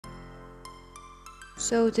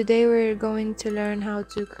So today we're going to learn how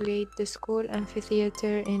to create the school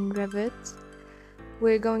amphitheater in Revit.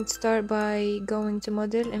 We're going to start by going to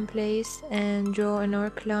model in place and draw an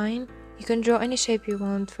arc line. You can draw any shape you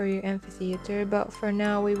want for your amphitheater, but for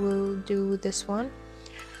now we will do this one.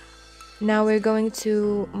 Now we're going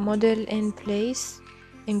to model in place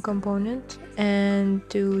in component and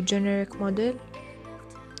do generic model.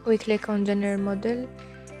 We click on general model.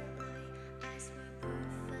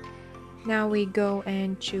 Now we go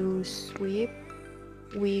and choose sweep.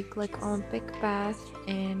 We click on pick path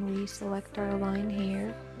and we select our line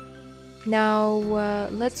here. Now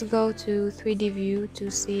let's go to 3D view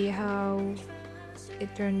to see how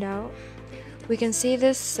it turned out. We can see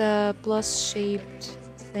this plus shaped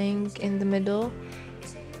thing in the middle.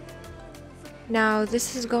 Now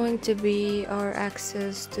this is going to be our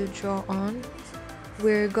axis to draw on.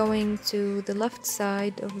 We're going to the left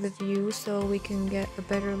side of the view so we can get a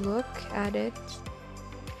better look at it.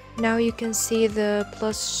 Now you can see the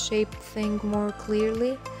plus shaped thing more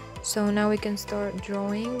clearly, so now we can start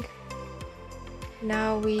drawing.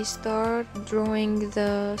 Now we start drawing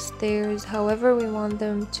the stairs however we want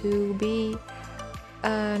them to be.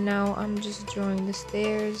 Now I'm just drawing the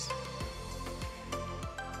stairs,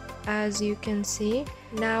 as you can see.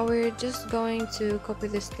 Now we're just going to copy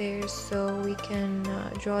the stairs so we can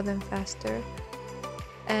draw them faster,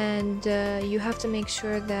 and you have to make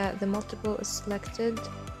sure that the multiple is selected.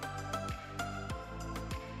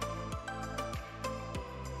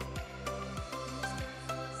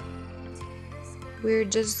 We're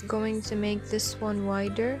just going to make this one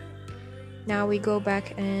wider. Now we go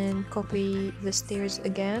back and copy the stairs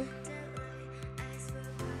again.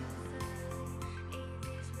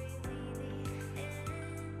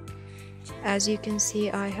 As you can see,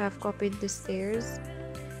 I have copied the stairs.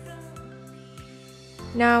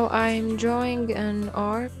 Now I'm drawing an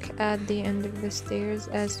arc at the end of the stairs,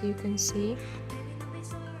 as you can see.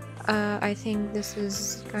 I think this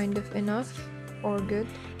is kind of enough or good.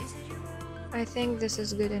 I think this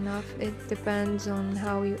is good enough. It depends on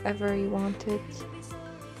however you want it.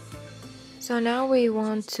 So now we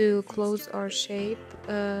want to close our shape.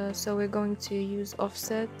 So we're going to use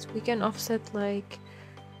offset. We can offset like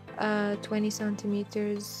 20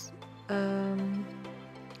 centimeters.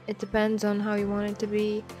 It depends on how you want it to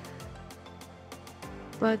be,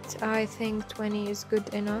 but I think 20 is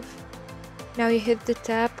good enough. Now you hit the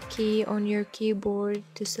tab key on your keyboard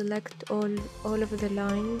to select all of the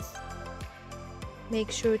lines.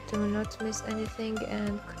 Make sure to not miss anything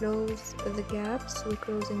and close the gaps. We're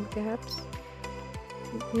closing gaps.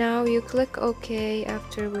 Now you click OK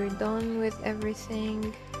after we're done with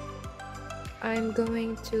everything. I'm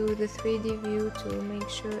going to the 3D view to make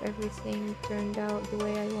sure everything turned out the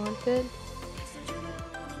way I wanted.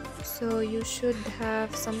 So you should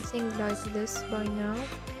have something like this by now.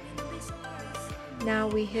 Now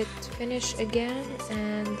we hit finish again,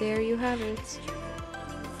 and there you have it.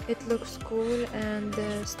 It looks cool and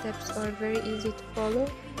the steps are very easy to follow.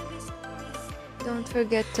 Don't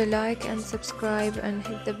forget to like and subscribe and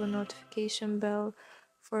hit the notification bell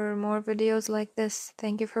for more videos like this.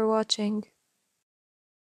 Thank you for watching.